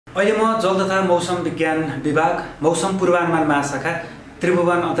अहिले म जल तथा मौसम विज्ञान विभाग मौसम पूर्वानुमान महाशाखा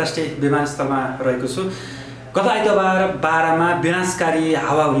त्रिभुवन अन्तर्राष्ट्रिय विमानस्थलमा रहेको छु। गत आइतबार 12 मा विनाशकारी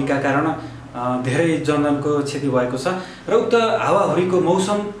हावाहुरीका कारण धेरै जनजनको क्षति भएको छ र उक्त हावाहुरीको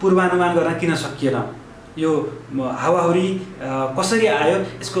मौसम पूर्वानुमान गर्न किन सकिएन, यो हावाहुरी कसरी आयो,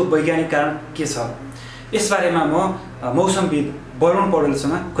 यसको वैज्ञानिक कारण के छ, यसबारेमा म मौसमविद वरुण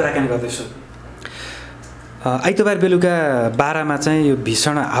पौडेलसँग कुराकानी गर्दैछु। आइतबार बेलुका 12 मा चाहिँ यो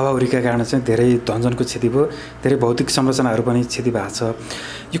भीषण हावाहुरीका कारण चाहिँ धेरै धनजनको क्षति भयो, धेरै भौतिक संरचनाहरू पनि क्षति भएको छ।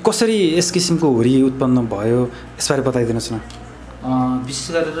 यो कसरी यस किसिमको हुरी उत्पन्न भयो, यसबारे बताइदिनुहोस् न। विशेष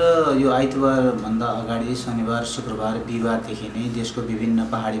गरेर यो आइतबारभन्दा अगाडि शनिबार, शुक्रबार, बिहिबारदेखि नै देशको विभिन्न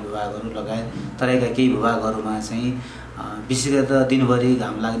पहाडी भूभागहरू लगायत तराईका केही भूभागहरूमा चाहिँ विशेष गरेर दिनभरि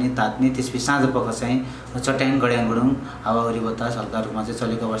घाम लाग्ने, तात्ने, त्यसपछि साँझपख चाहिँ चट्याङ गड्याङगुडुङ हावाहुरी बतास हल्का रूपमा चाहिँ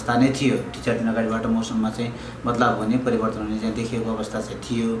चलेको अवस्था नै थियो। 2-4 दिन अगाडिबाट मौसममा चाहिँ बदलाव हुने, परिवर्तन हुने चाहिँ देखिएको अवस्था चाहिँ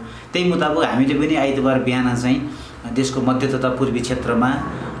थियो। त्यही मुताबिक हामीले पनि आइतबार बिहान चाहिँ देशको मध्य तथा पूर्वी क्षेत्रमा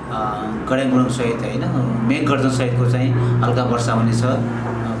गड्याङगुडुङ सहित होइन मेघगर्जन सहितको चाहिँ हल्का वर्षा हुनेछ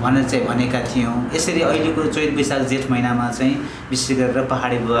भनेर चाहिँ भनेका थियौँ। यसरी अहिलेको चैत वैशाख जेठ महिनामा चाहिँ विशेष गरेर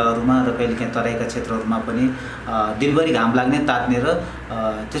पहाडी भूभागहरूमा र कहिलेकाहीँ तराईका क्षेत्रहरूमा पनि दिनभरि घाम लाग्ने, तात्ने र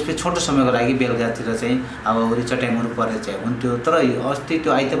त्यसपछि छोटो समयको लागि बेलुकातिर चाहिँ हावाहुरी चट्याङहरू परेर चाहिँ हुन्थ्यो। तर अस्ति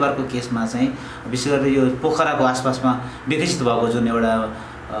त्यो आइतबारको केसमा चाहिँ विशेष गरेर यो पोखराको आसपासमा विकसित भएको जुन एउटा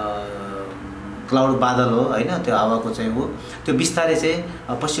क्लाउड बादल हो होइन, त्यो हावाको चाहिँ हो, त्यो बिस्तारै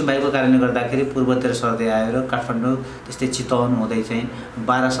चाहिँ पश्चिम वायुको कारणले गर्दाखेरि पूर्वतिर सर्दै आयो र काठमाडौँ त्यस्तै चितवन हुँदै चाहिँ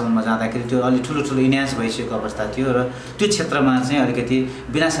 12 सम्ममा जाँदाखेरि त्यो अलि ठुलो इन्हान्स भइसकेको अवस्था थियो र त्यो क्षेत्रमा चाहिँ अलिकति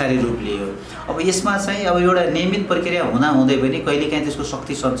विनाशकारी रूप लियो। अब यसमा चाहिँ अब एउटा नियमित प्रक्रिया हुँदै पनि कहिलेकाहीँ त्यसको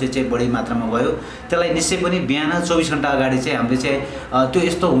शक्ति सञ्चय चाहिँ बढी मात्रामा भयो। त्यसलाई निश्चय पनि बिहान 24 घण्टा अगाडि चाहिँ हामीले चाहिँ त्यो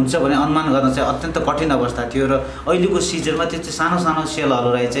यस्तो हुन्छ भने अनुमान गर्न चाहिँ अत्यन्त कठिन अवस्था थियो र अहिलेको सिजनमा त्यो चाहिँ सानो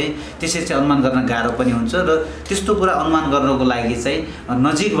सेलहरूलाई चाहिँ त्यसरी चाहिँ अनुमान गर्न गाह्रो पनि हुन्छ र त्यस्तो कुरा अनुमान गर्नको लागि चाहिँ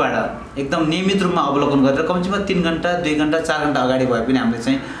नजिकबाट एकदम नियमित रूपमा अवलोकन गरेर कमसेकम 3 घण्टा 2 घण्टा 4 घण्टा अगाडि भए पनि हामीले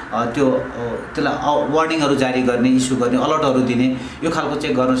चाहिँ त्यसलाई वार्निङहरू जारी गर्ने, इस्यु गर्ने, अलर्टहरू दिने यो खालको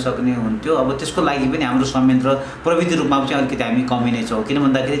चाहिँ गर्न सक्ने हुन्थ्यो। अब त्यसको लागि पनि हाम्रो संयन्त्र प्रविधि रूपमा चाहिँ अलिकति हामी कमी नै छौँ, किन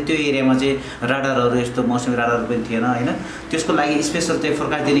भन्दाखेरि त्यो एरियामा चाहिँ राडारहरू यस्तो मौसमी राडारहरू पनि थिएन होइन। त्यसको लागि स्पेसल चाहिँ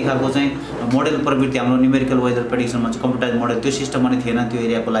फोरकास्ट दिने खालको चाहिँ मोडल प्रवृत्ति हाम्रो न्युमेरिकल वेदर प्रेडिक्सनमा चाहिँ कम्प्युटराइज मोडल त्यो सिस्टम पनि थिएन त्यो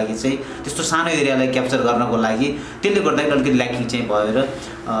एरियाको लागि चाहिँ। त्यस्तो सानो एरियालाई क्याप्चर गर्नको लागि त्यसले गर्दाखेरि अलिकति ल्याकिङ चाहिँ भयो र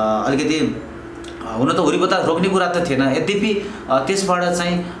अलिकति हुन त हुरी बतास रोक्ने कुरा त थिएन। यद्यपि त्यसबाट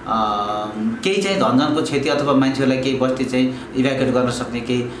चाहिँ केही चाहिँ धनजनको क्षति अथवा मान्छेहरूलाई केही बस्ती चाहिँ इभ्याकुएट गर्न सक्ने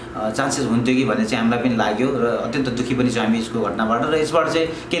केही चान्सेस हुन्थ्यो कि भन्ने चाहिँ हामीलाई पनि लाग्यो र अत्यन्त दुःखी पनि छौँ हामी यसको घटनाबाट र यसबाट चाहिँ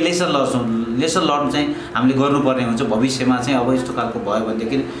केही लेसन लर्न चाहिँ हामीले गर्नुपर्ने हुन्छ भविष्यमा चाहिँ। अब यस्तो खालको भयो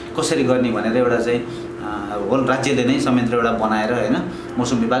भनेदेखि कसरी गर्ने भनेर एउटा चाहिँ होल राज्यले नै संयन्त्र एउटा बनाएर होइन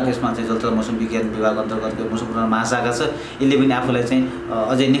मौसम विभाग, यसमा चाहिँ जल तथा मौसम विज्ञान विभाग अन्तर्गतको मौसम पूर्वानुमान महाशाखा छ, यसले पनि आफूलाई चाहिँ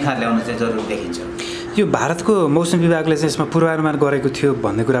अझै निखार ल्याउन चाहिँ जरुरी देखिन्छ। यो भारतको मौसम विभागले चाहिँ यसमा पूर्वानुमान गरेको थियो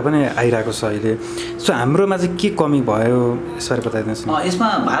भन्ने कुरा पनि आइरहेको छ अहिले। सो हाम्रोमा चाहिँ के कमी भयो, यसबारे बताइदिनुहोस् न। यसमा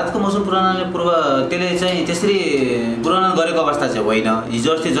भारतको मौसम पूर्वानुमानले त्यसले चाहिँ त्यसरी पूर्वानुमान गरेको अवस्था चाहिँ होइन।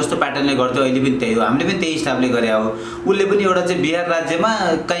 हिजो अस्ति जस्तो प्याटर्नले गर्थ्यो अहिले पनि त्यही हो, हामीले पनि त्यही हिसाबले गरे हो। उसले पनि एउटा चाहिँ बिहार राज्यमा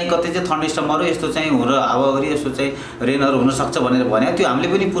कहीँ कतै चाहिँ थन्डरस्टर्महरू यस्तो चाहिँ र हावाहुरी यस्तो चाहिँ रेनहरू हुनसक्छ भनेर भने त्यो हामीले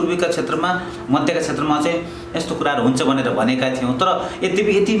पनि पूर्वीका क्षेत्रमा मध्यका क्षेत्रमा चाहिँ यस्तो कुराहरू हुन्छ भनेर भनेका थियौँ। तर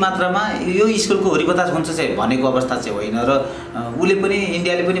यति मात्रामा यो स्केलको हुरी बतास हुन्छ चाहिँ भनेको अवस्था चाहिँ होइन र उसले पनि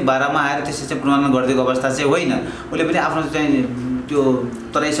इन्डियाले पनि 12 मा आएर त्यसरी चाहिँ पूर्वानुमान गरिदिएको अवस्था चाहिँ होइन। उसले पनि आफ्नो चाहिँ त्यो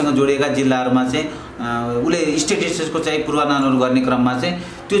तराईसँग जोडिएका जिल्लाहरूमा चाहिँ उसले स्टेटिस्टिक्सको चाहिँ पूर्वानुमानहरू गर्ने क्रममा चाहिँ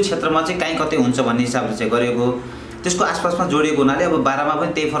त्यो क्षेत्रमा चाहिँ कहीँ कतै हुन्छ भन्ने हिसाबले चाहिँ गरेको, त्यसको आसपासमा जोडिएको हुनाले अब 12 मा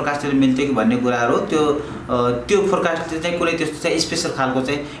पनि त्यही फोरकास्टहरू मिल्थ्यो कि भन्ने कुराहरू त्यो फोरकास्ट चाहिँ कुनै त्यस्तो चाहिँ स्पेसल खालको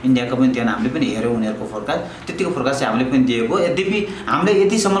चाहिँ इन्डियाको पनि थिएन। हामीले पनि हेऱ्यौँ उनीहरूको फोरकास्ट, त्यतिको फोरकास्ट चाहिँ हामीले पनि दिएको। यद्यपि हामीले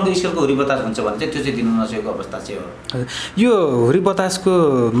यतिसम्मको स्केलको हुरी बतास हुन्छ भने चाहिँ त्यो चाहिँ दिनु नसकेको अवस्था चाहिँ हो। यो हुरी बतासको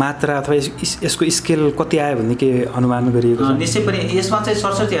मात्रा अथवा यसको स्केल कति आयो भन्ने के अनुमान गरिएको छ? निश्चय पनि यसमा चाहिँ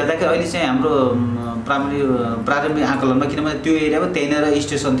सरसर्ती हेर्दाखेरि अहिले चाहिँ हाम्रो प्रारम्भिक आकलनमा, किनभने त्यो एरियामा त्यहीँनिर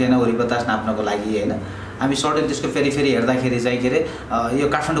स्टेसन थिएन हुरी बतास नाप्नको लागि होइन। हामी सडन त्यसको फेरि हेर्दाखेरि चाहिँ के अरे यो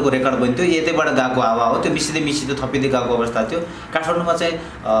काठमाडौँको रेकर्ड बन्थ्यो, यतैबाट गएको हावा हो, त्यो मिसिँदै थपिँदै गएको अवस्था थियो। काठमाडौँमा चाहिँ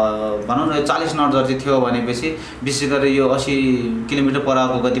भनौँ न 40 नट जति थियो भनेपछि विशेष गरेर यो 80 किलोमिटर पर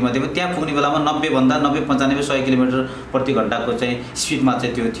आवरको गतिमा थियो, त्यहाँ पुग्ने बेलामा 90 भन्दा 90, 95, 100 किलोमिटर प्रति घण्टाको चाहिँ स्पिडमा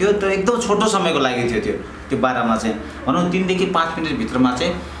चाहिँ त्यो थियो। तर एकदम छोटो समयको लागि थियो त्यो 12 मा चाहिँ भनौँ 3 देखि 5 मिनट भित्रमा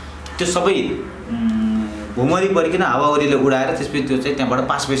चाहिँ त्यो सबै भुमरी परिकन हावाहुरीले उडाएर त्यसपछि त्यो चाहिँ त्यहाँबाट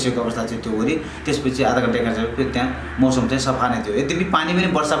पास भइसकेको अवस्था चाहिँ त्यो हुरी त्यसपछि आधा घन्टा 1 घन्टापछि त्यहाँ मौसम चाहिँ सफा नै थियो। यद्यपि पानी पनि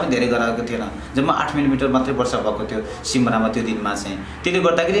वर्षा पनि धेरै गराएको थिएन, जम्मा 8 मिलिमिटर मात्रै वर्षा भएको थियो सिमरामा त्यो दिनमा चाहिँ। त्यसले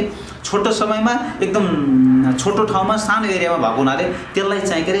गर्दाखेरि छोटो समयमा एकदम छोटो ठाउँमा सानो एरियामा भएको हुनाले त्यसलाई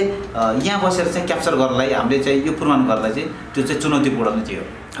चाहिँ के अरे यहाँ बसेर चाहिँ क्याप्चर गर्नलाई हामीले चाहिँ यो पूर्वानुमान गर्नलाई चाहिँ त्यो चाहिँ चुनौतीपूर्ण थियो।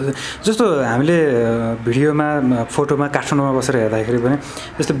 जस्तो हामीले भिडियोमा फोटोमा काठमाडौँमा बसेर हेर्दाखेरि पनि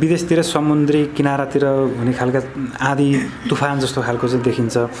जस्तो विदेशतिर समुद्री किनारातिर हुने खालका आँधी तुफान जस्तो खालको चाहिँ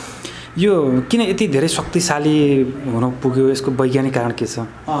देखिन्छ। यो किन यति धेरै शक्तिशाली हुन पुग्यो, यसको वैज्ञानिक कारण के छ?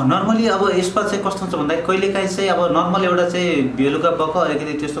 नर्मली अब यसमा चाहिँ कस्तो हुन्छ भन्दाखेरि कहिलेकाहीँ चाहिँ अब नर्मल एउटा चाहिँ बेलुका बक्क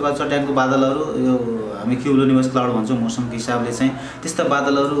अलिकति त्यस्तो चट्याङको बादलहरू, यो हामी क्युलोनिमस क्लाउड भन्छौँ मौसमको हिसाबले चाहिँ, त्यस्ता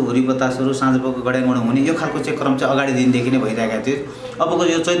बादलहरू हुरी बतासहरू साँझ बक्क गड्याङगडुङ हुने यो खालको चाहिँ क्रम चाहिँ अगाडि दिनदेखि नै भइरहेको थियो। अबको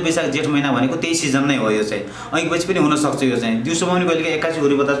यो चैत वैशाख जेठ महिना भनेको त्यही सिजन नै हो। यो चाहिँ ऐपछि पनि हुनसक्छ, यो चाहिँ दिउँसोमा पनि कहिलेकाहीँ 81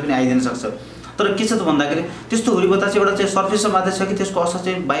 हुरी बतास पनि आइदिन सक्छ। तर के छ त भन्दाखेरि त्यस्तो हुरी बतास एउटा चाहिँ सर्फेसमा मात्रै छ कि त्यसको असर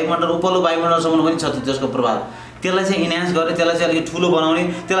चाहिँ वायुमण्डल उपल्लो वायुमण्डलसम्म पनि छ त्यसको प्रभाव। त्यसलाई चाहिँ इन्हान्स गर्ने, त्यसलाई चाहिँ अलिकति ठुलो बनाउने,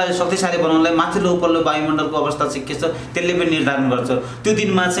 त्यसलाई शक्तिशाली बनाउनलाई माथिल्लो उपल्लो वायुमण्डलको अवस्था चाहिँ के छ त्यसले पनि निर्धारण गर्छ। त्यो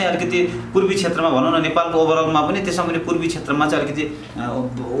दिनमा चाहिँ अलिकति पूर्वी क्षेत्रमा भनौँ न नेपालको ओभरअलमा पनि त्यसमा पनि पूर्वी क्षेत्रमा चाहिँ अलिकति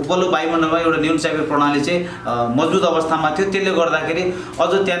उपल्लो वायुमण्डलमा एउटा न्यूनचापीय प्रणाली चाहिँ मजबुत अवस्थामा थियो। त्यसले गर्दाखेरि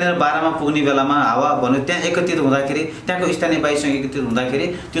अझ त्यहाँनिर 12 मा पुग्ने बेलामा हावा भन्यो त्यहाँ एकत्रित हुँदाखेरि त्यहाँको स्थानीय वायुसँग एकत्रित हुँदाखेरि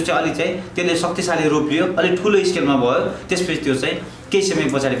त्यो चाहिँ अलिक चाहिँ त्यसले शक्तिशाली रूप लियो, अलिक ठुलो स्केलमा भयो। त्यसपछि त्यो चाहिँ केही समय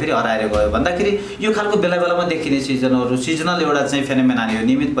पछाडि फेरि हराएर गयो। भन्दाखेरि यो खालको बेला बेलामा देखिने सिजनल एउटा चाहिँ फेनोमेना नि हो,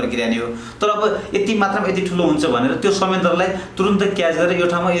 नियमित प्रक्रिया नि हो। तर अब यति मात्रामा यति ठुलो हुन्छ भनेर त्यो संयन्त्रलाई तुरुन्त क्याच गरेर यो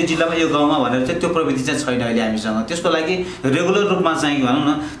ठाउँमा यो जिल्लामा यो गाउँमा भनेर चाहिँ त्यो प्रविधि चाहिँ छैन अहिले हामीसँग। त्यसको लागि रेगुलर रूपमा चाहिँ भनौँ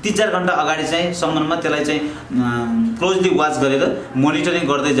न 3-4 घन्टा अगाडि चाहिँ सम्ममा त्यसलाई चाहिँ क्लोजली वाच गरेर मोनिटरिङ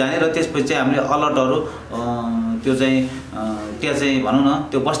गर्दै जाने र त्यसपछि चाहिँ हामीले अलर्टहरू त्यो चाहिँ त्यहाँ चाहिँ भनौँ न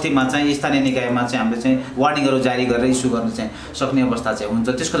त्यो बस्तीमा चाहिँ स्थानीय निकायमा चाहिँ हामीले चाहिँ वार्निङहरू जारी गरेर इस्यु गर्न चाहिँ सक्ने अवस्था चाहिँ हुन्छ।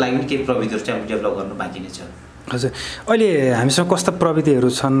 त्यसको लागि पनि केही प्रविधिहरू चाहिँ हामीले डेभलप गर्नु बाँकी नै छ। हजुर, अहिले हामीसँग कस्ता प्रविधिहरू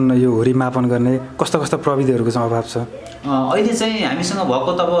छन् यो हुरी मापन गर्ने, कस्ता प्रविधिहरूको चाहिँ अभाव छ? अहिले चाहिँ हामीसँग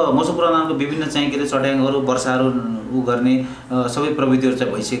भएको त अब मौसम पूर्वानुमानको विभिन्न चाहिँ के अरे चट्याङहरू वर्षाहरू गर्ने सबै प्रविधिहरू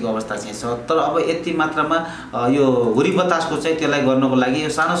चाहिँ भइसकेको अवस्था चाहिँ छ। तर अब यति मात्रामा यो हुरी बतासको चाहिँ त्यसलाई गर्नको लागि यो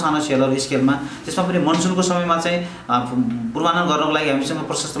सानो सानो सेलहरू स्केलमा, त्यसमा पनि मनसुनको समयमा चाहिँ पूर्वानुमान गर्नको लागि हामीसँग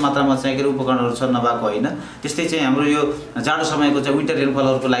प्रशस्त मात्रामा चाहिँ के अरे उपकरणहरू छ, नभएको होइन। त्यस्तै चाहिँ हाम्रो यो जाडो समयको चाहिँ विन्टर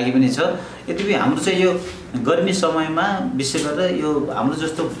रेनफलहरूको लागि पनि छ। यद्यपि हाम्रो चाहिँ यो गर्मी समयमा विशेष गरेर यो हाम्रो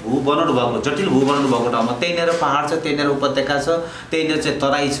जस्तो भूबनोट भएको जटिल भूबनोट भएको ठाउँमा त्यहीँनिर पहाड छ, त्यहीँनिर उपत्यका छ, त्यहीँनिर चाहिँ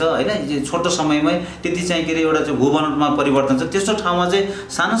तराई छ होइन, छोटो समयमै त्यति चाहिँ के अरे एउटा चाहिँ भूबनोटमा परिवर्तन छ। त्यस्तो ठाउँमा चाहिँ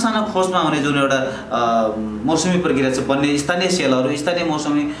सानो सानो खोजमा हुने जुन एउटा मौसमी प्रक्रिया छ बन्ने स्थानीय सेलहरू, स्थानीय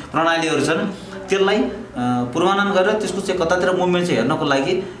मौसमी प्रणालीहरू छन्, त्यसलाई पूर्वानुमान गरेर त्यसको चाहिँ कतातिर मुभमेन्ट चाहिँ हेर्नको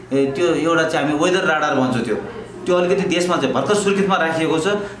लागि त्यो एउटा चाहिँ हामी वेदर राडार भन्छौँ। त्यो अलिकति देशमा चाहिँ भर्खर सुर्खेतमा राखिएको छ।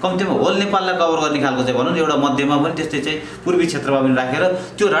 कम्तीमा होल नेपाललाई कभर गर्ने खालको चाहिँ भनौँ न एउटा मध्यमा पनि त्यस्तै चाहिँ पूर्वी क्षेत्रमा पनि राखेर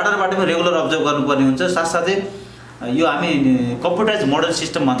त्यो राडारबाट पनि रेगुलर अब्जर्भ गर्नुपर्ने हुन्छ। साथसाथै यो हामी कम्प्युटराइज मोडल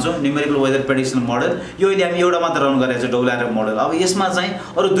सिस्टम भन्छौँ, न्युमेरिकल वेदर प्रेडिक्सन मोडल। यो अहिले हामी एउटा मात्र रन गरेको छ WRF मोडल। अब यसमा चाहिँ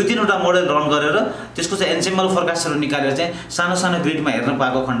अरू 2-3वटा मोडल रन गरेर त्यसको चाहिँ एन्सेम्बल फोरकास्टहरू निकालेर चाहिँ सानो सानो ग्रिडमा हेर्न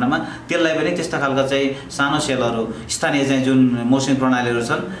पाएको खण्डमा त्यसलाई पनि त्यस्ता खालका चाहिँ सानो सेलहरू स्थानीय चाहिँ जुन मौसमी प्रणालीहरू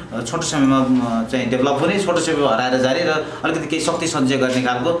छन् छोटो समयमा चाहिँ डेभलप हुने, छोटो समयमा हराएर जाने र अलिकति केही शक्ति सञ्चय गर्ने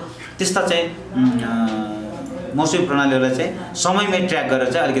खालको त्यस्ता चाहिँ मौसमी प्रणालीहरूलाई चाहिँ समयमै ट्र्याक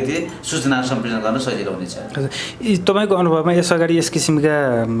गरेर चाहिँ अलिकति सूचनाहरू सम्प्रेषण गर्न सजिलो हुनेछ। तपाईँको अनुभवमा यसअगाडि यस किसिमका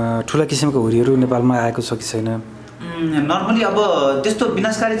ठुला किसिमको हुरीहरू नेपालमा आएको छ कि छैन? नर्मली अब त्यस्तो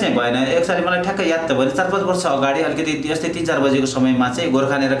विनाशकारी चाहिँ भएन। एकचोटि मलाई ठ्याक्कै याद त भयो 4-5 वर्ष अगाडि अलिकति यस्तै 3-4 बजेको समयमा चाहिँ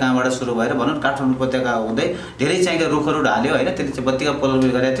गोर्खानेर कहाँबाट सुरु भएर भनौँ काठमाडौँ उपत्यका हुँदै धेरै चाहिँ रुखहरू ढाल्यो होइन, त्यसले चाहिँ बत्तीका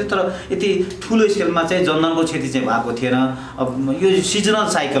पोलबिल गरेको थियो। तर यति ठुलो स्केलमा चाहिँ जङ्गलको क्षति चाहिँ भएको थिएन। अब यो सिजनल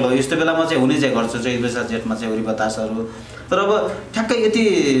साइकल हो, यस्तो बेलामा चाहिँ हुने चाहिँ गर्छ चैत वैशाख जेठमा चाहिँ हुरी बतासहरू। तर अब ठ्याक्कै यति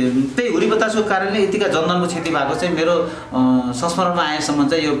त्यही हुरी बतासको कारणले यतिका जङ्गलको क्षति भएको चाहिँ मेरो संस्मरणमा आएसम्म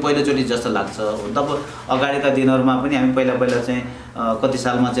चाहिँ यो पहिलोचोटि जस्तो लाग्छ। तब अगाडिका दिनहरूमा पनि हामी पहिला चाहिँ कति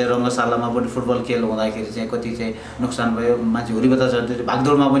सालमा चाहिँ रङ्गशालामा पनि फुटबल खेल हुँदाखेरि चाहिँ कति चाहिँ नोक्सान भयो, मान्छे हुरी बतास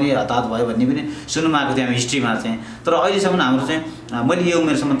भागदौडमा पनि हताहत भयो भन्ने पनि सुन्नुमा आएको थियो हामी हिस्ट्रीमा चाहिँ। तर अहिलेसम्म हाम्रो चाहिँ मैले यो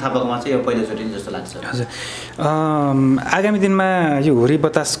उमेरसम्म थाहा पाएकोमा चाहिँ यो पहिलोचोटि जस्तो लाग्छ। हजुर, आगामी दिनमा यो हुरी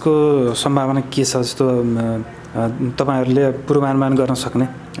बतासको सम्भावना के छ जस्तो तपाईँहरूले पूर्वानुमान गर्न सक्ने?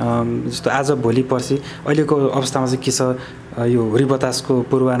 जस्तो आज भोलि पर्सि अहिलेको अवस्थामा चाहिँ के छ? यो हुरी बतासको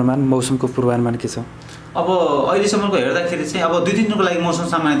पूर्वानुमान, मौसमको पूर्वानुमान के छ? अब अहिलेसम्मको हेर्दाखेरि चाहिँ अब 2 दिनको लागि मौसम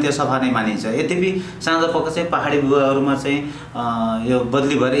सामान्यतया सफा नै मानिन्छ। यद्यपि साँझ पख चाहिँ पहाडी भूभागहरूमा चाहिँ यो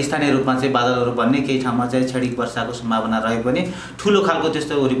बदली भएर स्थानीय रूपमा चाहिँ बादलहरू बन्ने, केही ठाउँमा चाहिँ क्षणिक वर्षाको सम्भावना रहे पनि ठुलो खालको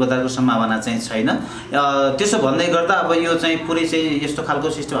त्यस्तो हुरीबतासको सम्भावना चाहिँ छैन। त्यसो भन्दै गर्दा अब यो चाहिँ पुरै चाहिँ यस्तो खालको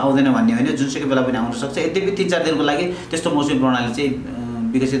सिस्टम आउँदैन भन्ने होइन, जुनसुकै बेला पनि आउन सक्छ। यद्यपि 3-4 दिनको लागि त्यस्तो मौसमी प्रणाली चाहिँ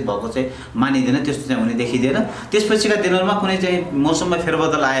विकसित भएको चाहिँ मानिँदैन, त्यस्तो चाहिँ हुने देखिँदैन। त्यसपछिका दिनहरूमा कुनै चाहिँ मौसममा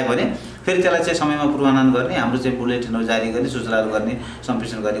फेरबदल आयो भने फेरि त्यसलाई चाहिँ समयमा पूर्वानुमान गर्ने, हाम्रो चाहिँ बुलेटिनहरू जारी गर्ने, सूचनाहरू गर्ने,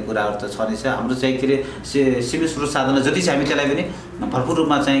 सम्प्रेषण गर्ने कुराहरू त छ नै छ। हाम्रो चाहिँ के अरे सीमित स्रोत साधनलाई जति चाहिँ हामी त्यसलाई पनि भरपुर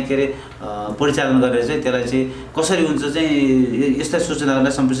रूपमा चाहिँ के अरे परिचालन गरेर चाहिँ त्यसलाई चाहिँ कसरी हुन्छ चाहिँ यस्ता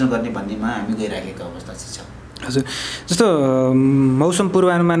सूचनाहरूलाई सम्प्रेषण गर्ने भन्नेमा हामी गइराखेको अवस्था चाहिँ छ। हजुर, जस्तो मौसम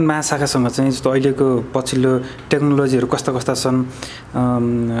पूर्वानुमान महाशाखासँग चाहिँ जस्तो अहिलेको पछिल्लो टेक्नोलोजीहरू कस्ता कस्ता छन्,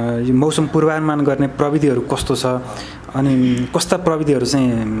 यो मौसम पूर्वानुमान गर्ने प्रविधिहरू कस्तो छ अनि कस्ता प्रविधिहरू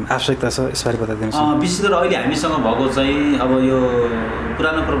चाहिँ आवश्यकता छ यसबारे बताइदिनुहोस्। विशेष गरेर अहिले हामीसँग भएको चाहिँ अब यो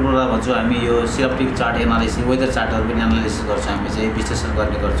पुरानो परम्परा भन्छौँ हामी, यो सिनेप्टिक चार्ट एनालिसिस, वेदर चार्टहरू पनि एनालिसिस गर्छौँ, हामी चाहिँ विश्लेषण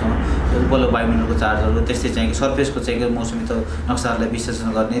गर्ने गर्छौँ। उपल्लो वायुमण्डलको चार्टहरू, त्यस्तै चाहिँ सर्फेसको चाहिँ मौसमी नक्साहरूलाई विश्लेषण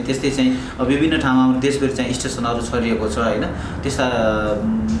गर्ने, त्यस्तै चाहिँ विभिन्न ठाउँमा देशभरि चाहिँ स्टेसनहरू छरिएको छ होइन, त्यस्ता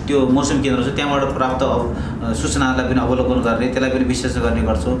त्यो मौसम केन्द्रहरू छ, त्यहाँबाट प्राप्त सूचनाहरूलाई पनि अवलोकन गर्ने, त्यसलाई पनि विश्लेषण गर्ने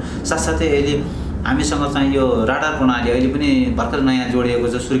गर्छौँ। साथसाथै अहिले हामीसँग चाहिँ यो राडार प्रणाली अहिले पनि भर्खर नयाँ जोडिएको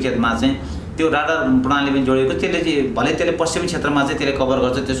छ सुर्खेतमा चाहिँ, त्यो राडार प्रणाली पनि जोडिएको, त्यसले चाहिँ भले त्यसले पश्चिमी क्षेत्रमा चाहिँ त्यसले कभर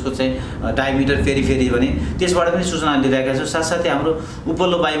गर्छ, त्यसको चाहिँ डायमिटर फेरि भने त्यसबाट पनि सूचना लिइरहेका छौँ। साथसाथै हाम्रो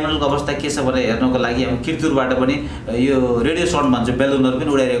उपल्लो वायुमण्डलको अवस्था के छ भनेर हेर्नको लागि हामी किर्तुरबाट पनि यो रेडियो साउन्ड भन्छौँ, बेलुनहरू पनि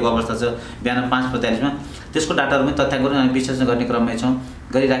उडाइरहेको अवस्था छ बिहान 5:45 मा, त्यसको डाटाहरू पनि तथ्याङ्कन हामी विश्लेषण गर्ने क्रममै छौँ,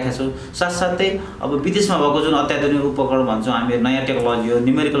 गरिराखेका छौँ। साथसाथै अब विदेशमा भएको जुन अत्याधुनिक उपकरण भन्छौँ हामी, नयाँ टेक्नोलोजी हो,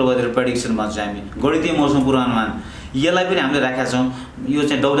 न्युमेरिकल वेदर प्रेडिक्सन भन्छौँ हामी, गणितीय मौसम पूर्वानुमान, यसलाई पनि हामीले राखेका छौँ। यो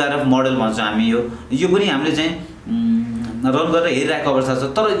चाहिँ WRF मोडल भन्छौँ हामी, यो पनि हामीले चाहिँ रन गरेर हेरिरहेको अवस्था छ।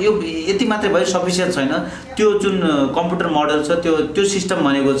 तर यो यति मात्रै भयो सफिसियन्ट छैन। त्यो जुन कम्प्युटर मोडल छ त्यो सिस्टम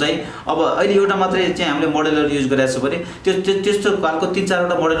भनेको चाहिँ अब अहिले एउटा मात्रै चाहिँ हामीले मोडलहरू युज गरिरहेको छ भने त्यस्तो खालको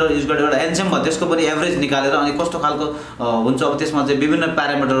 3-4वटा मोडलहरू युज गरेर एउटा एन्सेम भयो, त्यसको पनि एभरेज निकालेर अनि कस्तो खालको हुन्छ, अब त्यसमा चाहिँ विभिन्न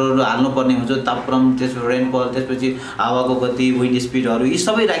प्यारामिटरहरू हाल्नुपर्ने हुन्छ, तापक्रम, त्यसपछि रेनफल, त्यसपछि हावाको गति, विन्ड स्पिडहरू, यी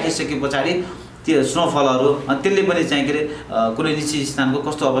सबै राखिसके पछाडि त्यो स्नोफलहरू, अनि त्यसले पनि चाहिँ के अरे कुनै निश्चित स्थानको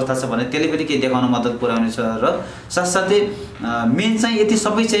कस्तो अवस्था छ भने त्यसले पनि केही देखाउन मद्दत पुर्याउनेछ। र साथसाथै मेन चाहिँ यति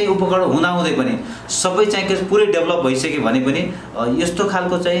सबै चाहिँ उपकरण हुँदाहुँदै पनि सबै चाहिँ के पुरै डेभलप भइसक्यो भने पनि यस्तो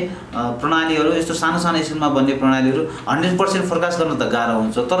खालको चाहिँ प्रणालीहरू, यस्तो सानो सानो स्केलमा बन्ने प्रणालीहरू 100% फोरकास्ट गर्न त गाह्रो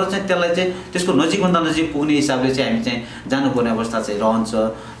हुन्छ। तर चाहिँ त्यसलाई चाहिँ त्यसको नजिकभन्दा नजिक पुग्ने हिसाबले चाहिँ हामी चाहिँ जानुपर्ने अवस्था चाहिँ रहन्छ।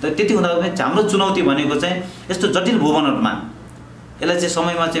 तर त्यति हुँदा पनि हाम्रो चुनौती भनेको चाहिँ यस्तो जटिल भूबनोटमा यसलाई चाहिँ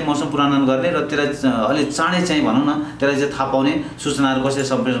समयमा चाहिँ मौसम पूर्वानुमान गर्ने र त्यसलाई अलि चाँडै चाहिँ भनौँ न त्यसलाई चाहिँ थाहा पाउने, सूचनाहरू कसरी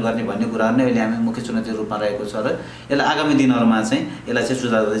सम्प्रेषण गर्ने भन्ने कुराहरू नै अहिले हामी मुख्य चुनौतीको रूपमा रहेको छ र यसलाई आगामी दिनहरूमा चाहिँ यसलाई चाहिँ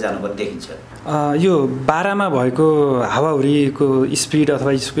सुधार गर्दै जानुपर्ने देखिन्छ। यो बारामा भएको हावाहुरीको स्पिड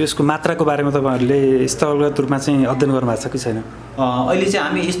अथवा यसको मात्राको बारेमा तपाईँहरूले स्थलगत रूपमा चाहिँ अध्ययन गर्नुभएको छ कि छैन? अहिले चाहिँ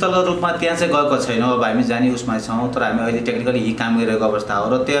हामी स्थलगत रूपमा त्यहाँ चाहिँ गएको छैनौँ, अब हामी जाने उसमा छौँ, तर हामी अहिले टेक्निकली यही काम गरिरहेको अवस्था हो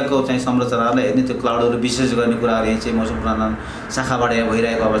र त्यहाँको चाहिँ संरचनाहरूलाई हेर्ने, त्यो क्लाउडहरू विशेष गर्ने कुराहरू यही चाहिँ मौसम पूर्वानुमान शाखाबाट यहाँ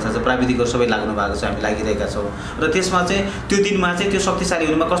भइरहेको अवस्था छ। प्राविधिकहरू सबै लाग्नु भएको छ, हामी लागिरहेका छौँ र त्यसमा चाहिँ त्यो दिनमा चाहिँ त्यो शक्तिशाली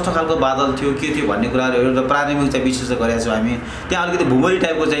हुनुमा कस्तो खालको बादल थियो, के थियो भन्ने कुराहरू एउटा प्रारम्भिक चाहिँ विश्लेषण गरेका छौँ हामी। त्यहाँ अलिकति भुमरी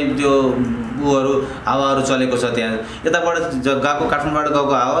टाइपको चाहिँ त्यो ऊहरू हावाहरू चलेको छ, त्यहाँ यताबाट गएको काठमाडौँबाट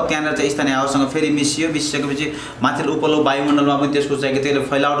गएको हावा त्यहाँनिर चाहिँ स्थानीय हावासँग फेरि मिसिसकेपछि माथि उपल्लो वायुमण्डलमा पनि त्यसको चाहिँ त्यसले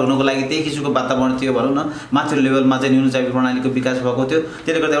फैलाउट हुनुको लागि त्यही किसिमको वातावरण थियो भनौँ न, माथिल्लो लेभलमा चाहिँ न्यूनचापी प्रणालीको विकास भएको थियो,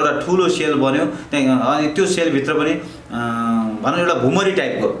 त्यसले गर्दा एउटा ठुलो सेल बन्यो त्यहाँ। अनि त्यो सेलभित्र पनि भनौँ एउटा भुमरी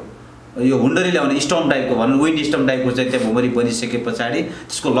टाइपको यो हुन्डरी ल्याउने स्टर्म टाइपको भनौँ, विन्ड स्टर्म टाइपको चाहिँ त्यहाँ भुमरी बनिसके पछाडि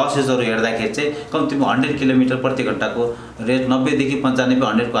त्यसको लसेसहरू हेर्दाखेरि चाहिँ कम्तीमा 100 किलोमिटर प्रति घन्टाको रेट, 90 देखि 95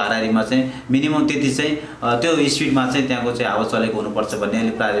 100 को हाराहारीमा चाहिँ मिनिमम त्यति चाहिँ त्यो स्पिडमा चाहिँ त्यहाँको चाहिँ हावा चलेको हुनुपर्छ भन्ने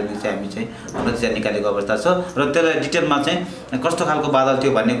अहिले प्रारम्भिक चाहिँ हामी चाहिँ नतिजा निकालेको अवस्था छ। र त्यसलाई डिटेलमा चाहिँ कस्तो खालको बादल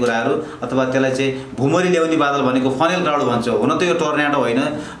थियो भन्ने कुराहरू अथवा त्यसलाई चाहिँ भुमरी ल्याउने बादल भनेको फनेल क्लाउड भन्छ, हुन त यो टोर्नाडो होइन,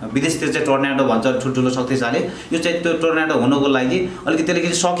 विदेशतिर चाहिँ टोर्नाडो भन्छ ठुल्ठुलो शक्तिशाली, यो चाहिँ त्यो टोर्नाडो हुनको लागि अलिकति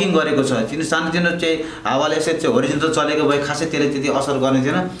त्यसले सकिङ गरेको छ। किन सानोतिनो चाहिँ हावाले यसरी चाहिँ होरिजोन्टल चलेको भए खासै त्यसले त्यति असर गर्ने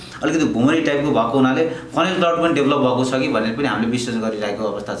थिएन, अलिकति भुमरी टाइपको भएको हुनाले फनेल क्लाउड पनि डेभलप भएको छ कि भनेर पनि हामीले विश्लेषण गरिरहेको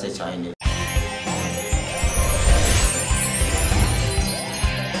अवस्था चाहिँ छ अहिले।